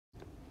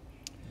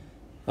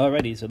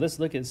Alrighty, so let's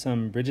look at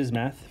some Bridges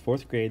Math,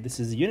 4th grade. This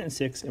is Unit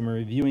 6, and we're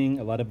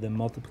reviewing a lot of the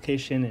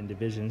multiplication and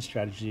division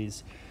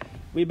strategies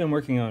we've been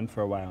working on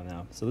for a while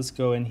now. So let's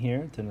go in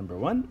here to number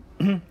 1,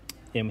 and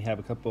we have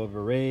a couple of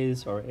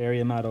arrays or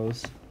area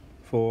models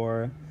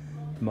for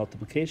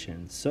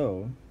multiplication.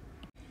 So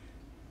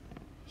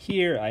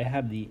here I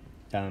have the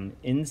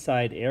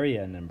inside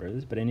area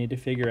numbers, but I need to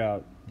figure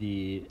out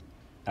the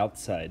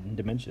outside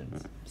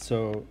dimensions.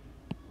 So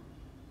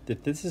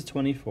if this is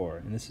 24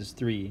 and this is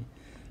 3,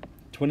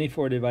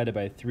 24 divided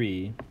by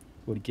 3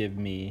 would give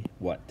me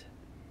what?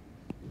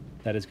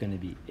 That is going to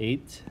be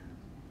 8.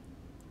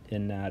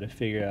 And now to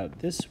figure out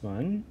this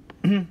one,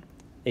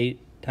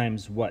 8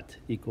 times what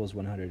equals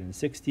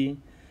 160.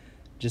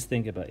 Just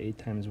think about 8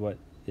 times what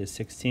is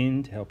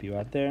 16 to help you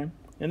out there.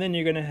 And then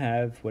you're going to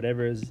have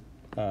whatever is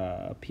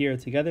up here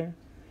together,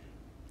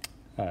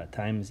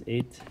 times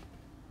 8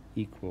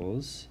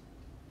 equals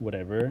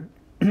whatever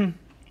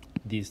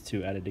these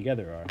two added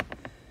together are.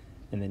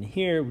 And then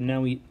here, now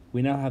we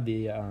now have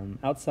the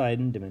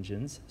outside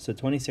dimensions. So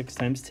 26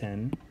 times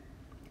 10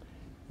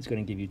 is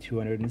going to give you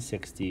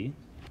 260.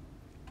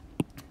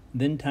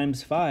 Then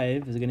times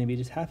 5 is going to be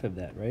just half of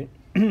that, right?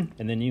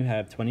 And then you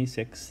have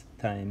 26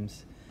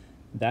 times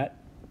that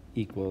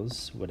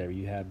equals whatever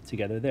you have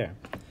together there.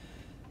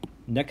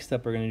 Next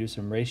up, we're going to do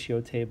some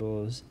ratio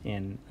tables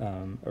and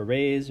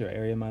arrays or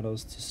area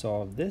models to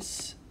solve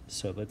this.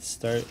 So let's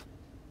start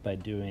by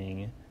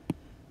doing,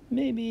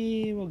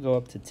 maybe we'll go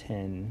up to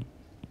 10.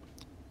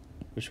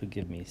 Which would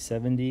give me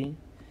 70.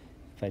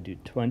 If I do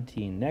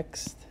 20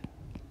 next,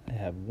 I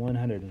have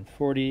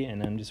 140,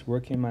 and I'm just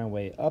working my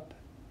way up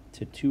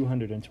to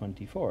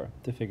 224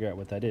 to figure out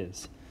what that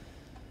is.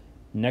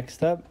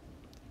 Next up,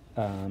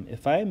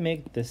 if I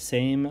make the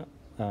same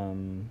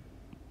one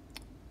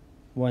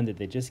that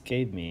they just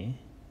gave me,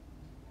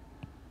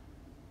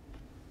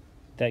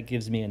 that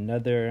gives me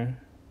another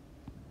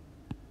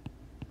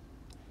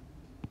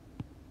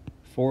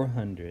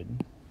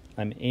 400.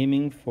 I'm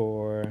aiming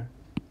for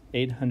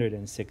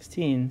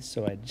 816,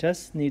 so I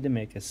just need to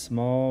make a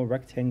small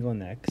rectangle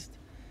next.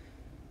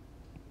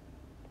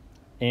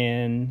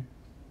 And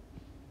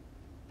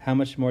how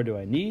much more do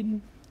I need?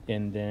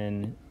 And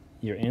then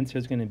your answer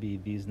is going to be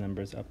these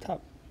numbers up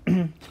top.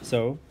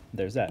 So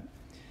there's that.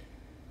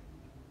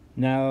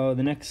 Now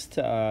the next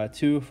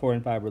 2, 4,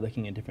 and 5, we're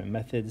looking at different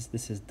methods.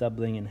 This is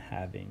doubling and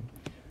halving.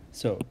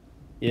 So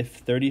if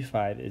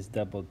 35 is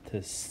doubled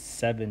to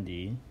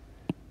 70,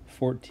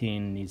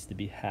 14 needs to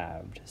be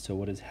halved. So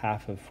what is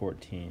half of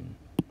 14?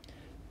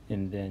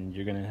 And then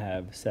you're going to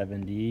have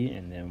 70,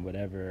 and then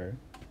whatever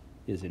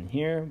is in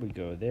here would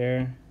go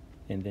there.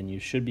 And then you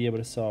should be able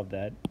to solve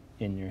that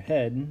in your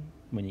head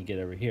when you get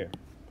over here.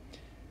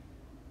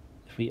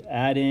 If we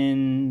add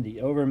in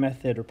the over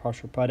method or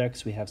partial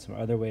products, we have some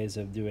other ways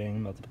of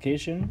doing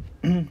multiplication.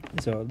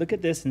 So look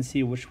at this and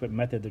see what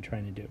method they're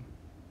trying to do.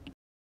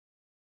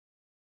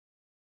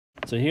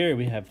 So here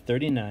we have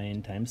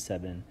 39 times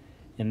 7.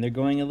 And they're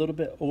going a little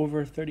bit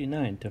over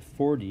 39 to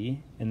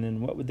 40, and then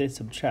what would they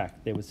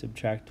subtract? They would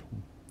subtract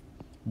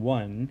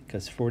 1,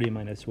 because 40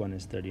 minus 1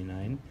 is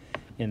 39,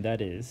 and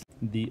that is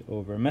the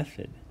over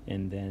method.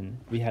 And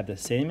then we have the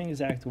same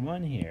exact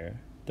one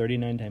here,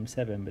 39 times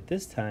 7, but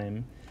this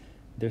time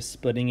they're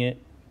splitting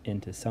it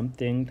into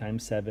something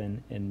times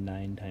 7 and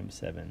 9 times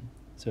 7.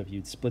 So if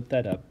you'd split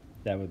that up,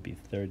 that would be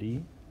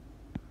 30,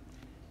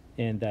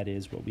 and that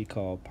is what we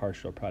call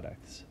partial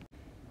products.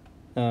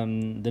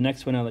 The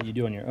next one I'll let you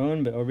do on your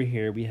own, but over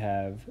here we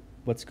have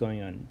what's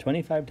going on.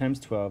 25 times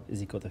 12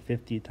 is equal to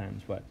 50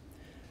 times what?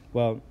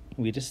 Well,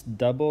 we just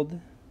doubled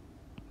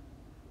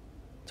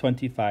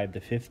 25 to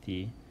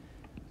 50,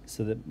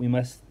 so that we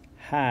must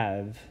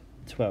have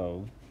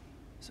 12.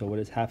 So what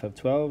is half of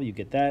 12? You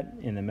get that,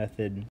 and the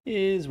method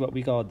is what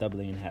we call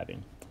doubling and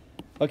halving.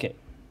 Okay,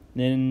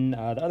 then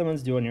the other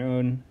ones do on your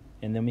own,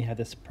 and then we have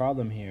this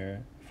problem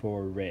here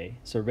for Ray.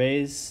 So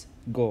Ray's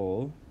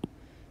goal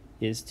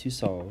is to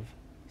solve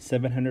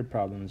 700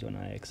 problems on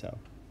IXL.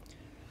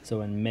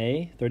 So in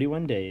May,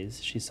 31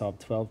 days, she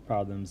solved 12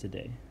 problems a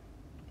day.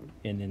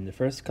 And in the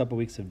first couple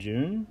weeks of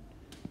June,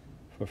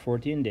 for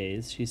 14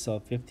 days, she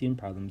solved 15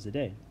 problems a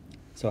day.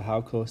 So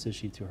how close is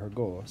she to her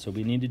goal? So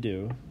we need to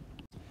do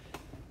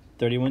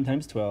 31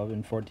 times 12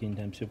 and 14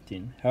 times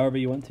 15, however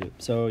you want to.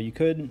 So you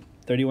could,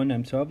 31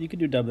 times 12, you could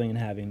do doubling and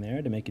halving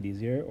there to make it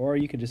easier, or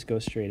you could just go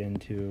straight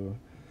into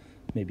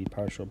maybe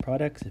partial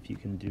products if you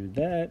can do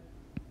that,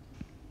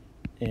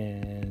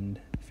 and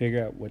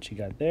figure out what you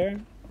got there.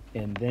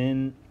 And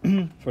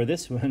then for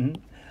this one,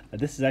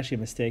 this is actually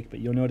a mistake, but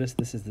you'll notice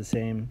this is the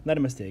same, not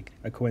a mistake,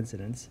 a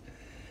coincidence.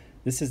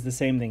 This is the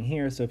same thing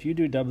here, so if you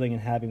do doubling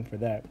and halving for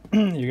that,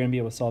 you're going to be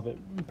able to solve it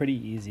pretty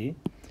easy.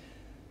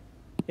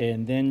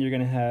 And then you're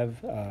going to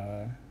have,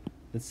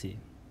 let's see,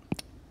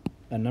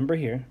 a number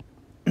here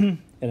and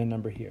a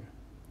number here.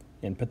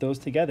 And put those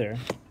together,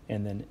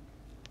 and then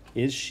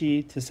is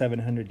she to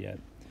 700 yet?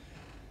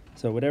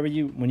 So whatever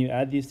when you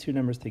add these two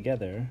numbers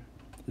together,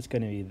 it's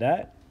going to be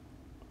that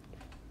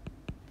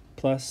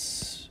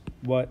plus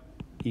what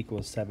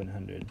equals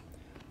 700.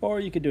 Or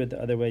you could do it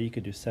the other way. You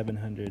could do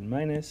 700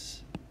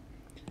 minus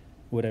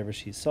whatever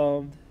she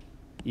solved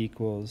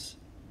equals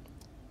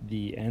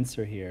the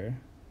answer here.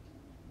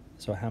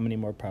 So how many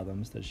more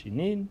problems does she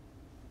need?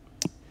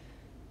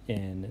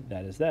 And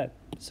that is that.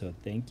 So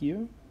thank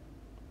you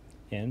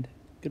and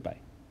goodbye.